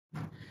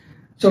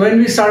So when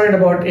we started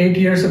about 8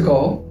 years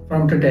ago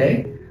from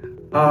today,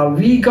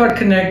 we got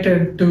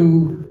connected to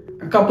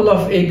a couple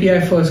of API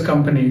first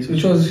companies,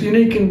 which was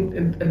unique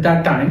at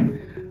that time.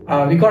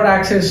 We got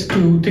access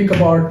to think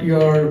about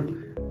your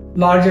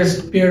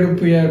largest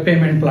peer-to-peer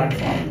payment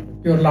platform,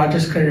 your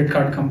largest credit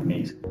card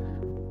companies.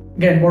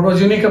 Again, what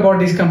was unique about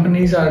these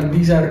companies are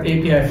these are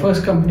API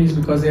first companies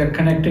because they are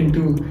connecting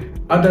to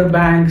other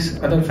banks,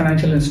 other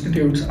financial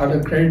institutes,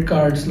 other credit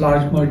cards,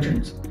 large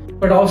merchants.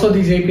 But also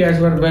these APIs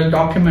were well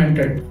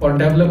documented for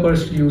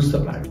developers to use the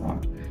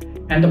platform.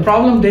 And the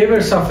problem they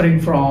were suffering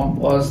from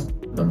was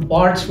the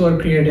bots were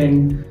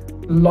creating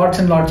lots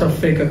and lots of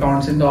fake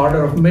accounts in the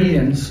order of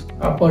millions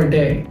per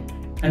day,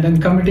 and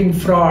then committing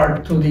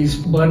fraud through these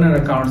burner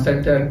accounts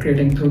that they're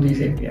creating through these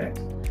APIs.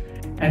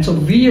 And so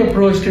we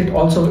approached it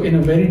also in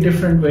a very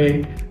different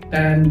way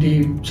than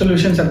the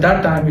solutions at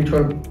that time, which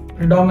were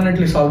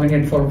predominantly solving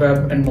it for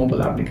web and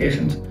mobile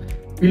applications.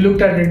 We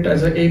looked at it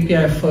as an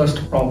API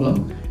first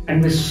problem,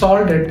 and we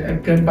solved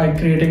it by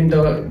creating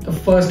the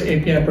first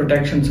API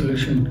protection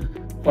solution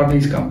for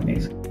these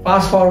companies.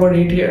 Fast forward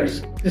 8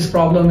 years, this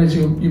problem is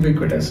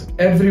ubiquitous.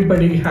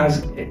 Everybody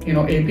has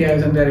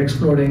APIs and they're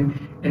exploding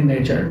in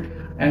nature.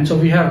 And so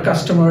we have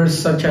customers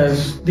such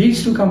as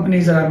these two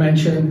companies that I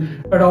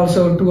mentioned, but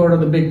also 2 out of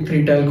the big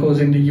 3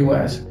 telcos in the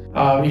US.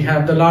 We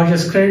have the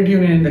largest credit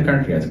union in the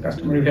country as a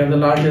customer. We have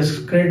the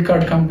largest credit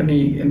card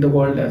company in the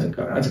world as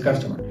a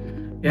customer.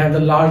 We have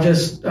the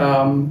largest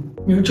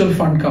mutual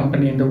fund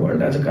company in the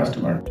world as a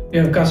customer. We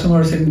have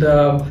customers in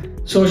the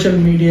social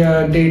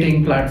media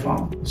dating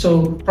platform.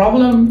 So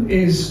problem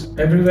is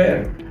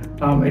everywhere.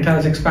 It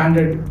has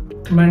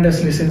expanded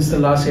tremendously since the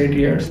last 8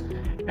 years.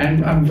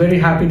 And I'm very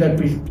happy that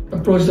we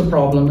approached the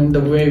problem in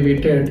the way we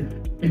did,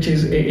 which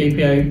is an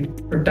API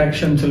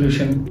protection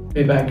solution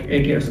way back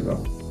 8 years ago.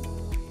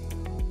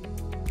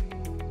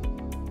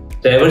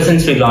 So ever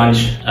since we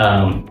launched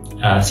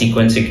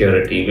Cequence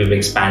Security, we've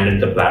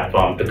expanded the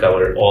platform to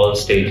cover all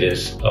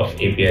stages of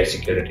API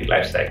security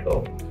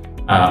lifecycle,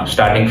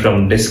 starting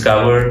from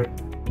discover,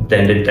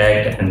 then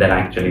detect, and then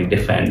actually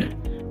defend.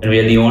 And we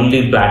are the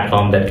only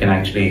platform that can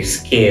actually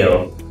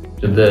scale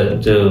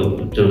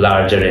to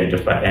larger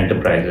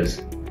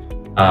enterprises.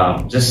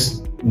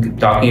 Just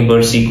talking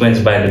about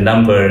Cequence by the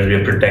numbers, we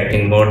are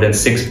protecting more than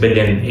 6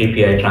 billion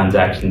API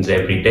transactions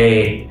every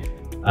day,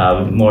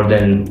 more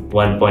than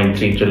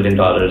 $1.3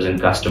 trillion in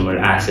customer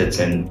assets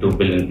and 2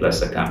 billion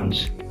plus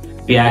accounts.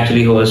 We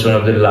actually host one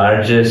of the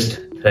largest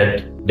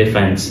threat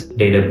defense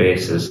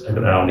databases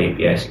around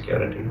API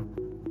security.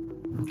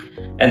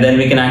 And then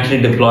we can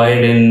actually deploy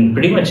it in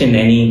pretty much in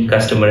any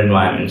customer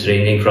environments,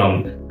 ranging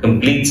from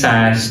complete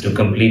SaaS to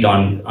complete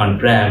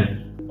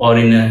on-prem or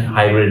in a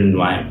hybrid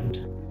environment.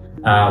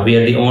 We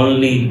are the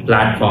only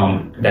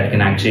platform that can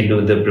actually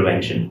do the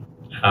prevention.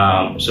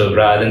 So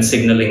rather than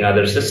signaling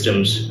other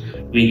systems,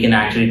 we can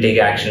actually take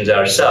actions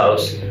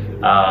ourselves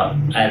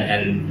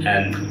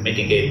and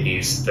mitigate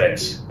these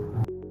threats.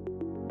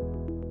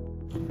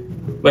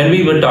 When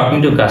we were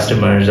talking to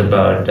customers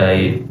about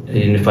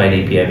unified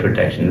API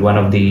protection, one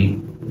of the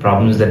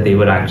problems that they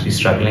were actually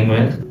struggling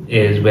with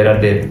is where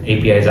are their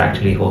APIs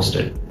actually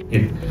hosted.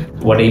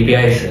 What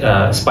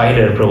API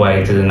Spider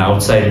provides is an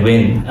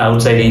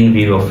outside-in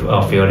view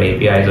of your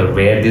APIs or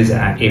where these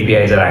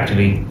APIs are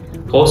actually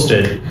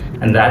hosted,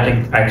 and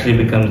that actually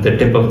becomes the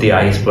tip of the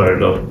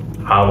iceberg of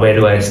where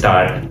do I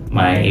start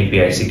my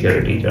API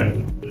security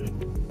journey.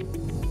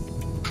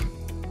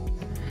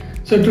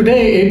 So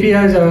today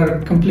APIs are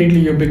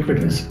completely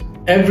ubiquitous.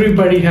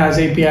 Everybody has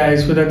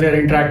APIs, whether they're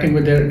interacting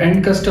with their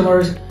end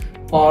customers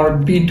or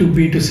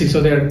B2B2C,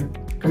 so they're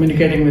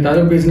communicating with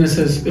other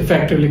businesses,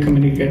 effectively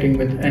communicating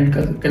with end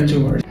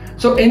consumers.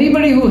 So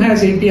anybody who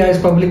has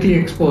APIs publicly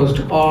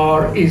exposed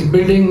or is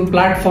building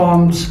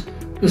platforms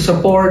to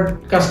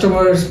support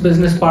customers,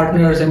 business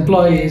partners,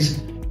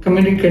 employees,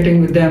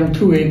 communicating with them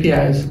through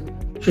APIs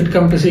should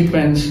come to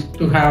Cequence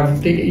to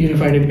have the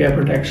unified API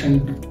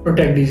protection,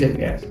 protect these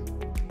APIs.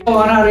 So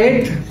on our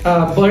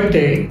 8th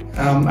birthday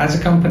as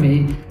a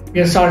company,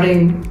 we are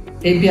starting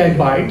API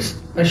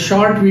Bites, a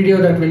short video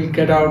that will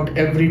get out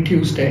every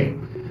Tuesday,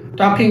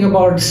 talking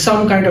about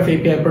some kind of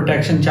API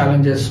protection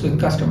challenges with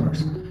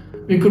customers.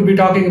 We could be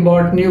talking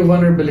about new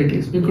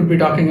vulnerabilities. We could be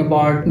talking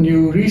about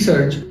new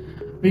research.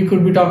 We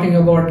could be talking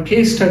about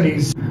case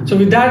studies. So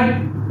with that,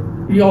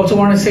 we also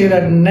want to say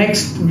that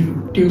next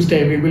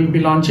Tuesday, we will be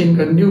launching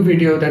a new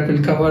video that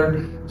will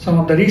cover some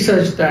of the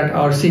research that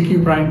our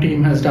CQ Prime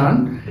team has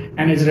done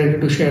and is ready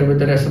to share with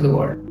the rest of the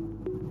world.